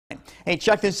Hey,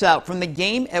 check this out. From the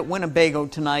game at Winnebago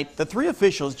tonight, the three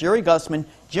officials, Jerry Gussman,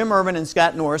 Jim Irvin, and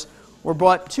Scott Norris, were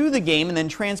brought to the game and then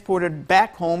transported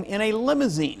back home in a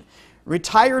limousine.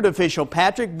 Retired official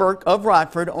Patrick Burke of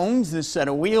Rockford owns this set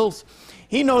of wheels.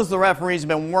 He knows the referees have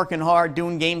been working hard,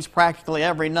 doing games practically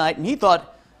every night, and he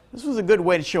thought this was a good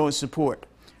way to show his support.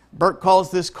 Burke calls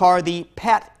this car the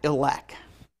Pat-Ilac.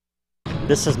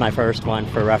 This is my first one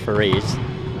for referees.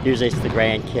 Usually it's the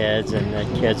grandkids and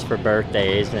the kids for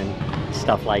birthdays and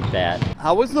stuff like that.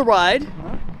 How was the ride?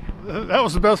 That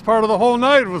was the best part of the whole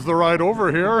night, was the ride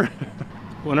over here.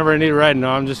 Whenever I need a ride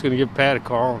now, I'm just going to give Pat a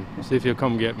call and see if he'll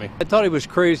come get me. I thought he was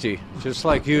crazy, just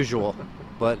like usual,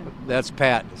 but that's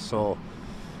Pat, so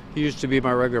he used to be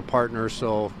my regular partner,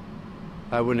 so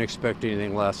I wouldn't expect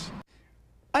anything less.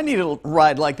 I need a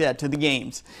ride like that to the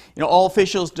games. You know, all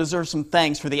officials deserve some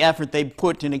thanks for the effort they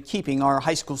put into keeping our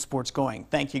high school sports going.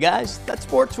 Thank you, guys. That's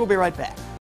sports. We'll be right back.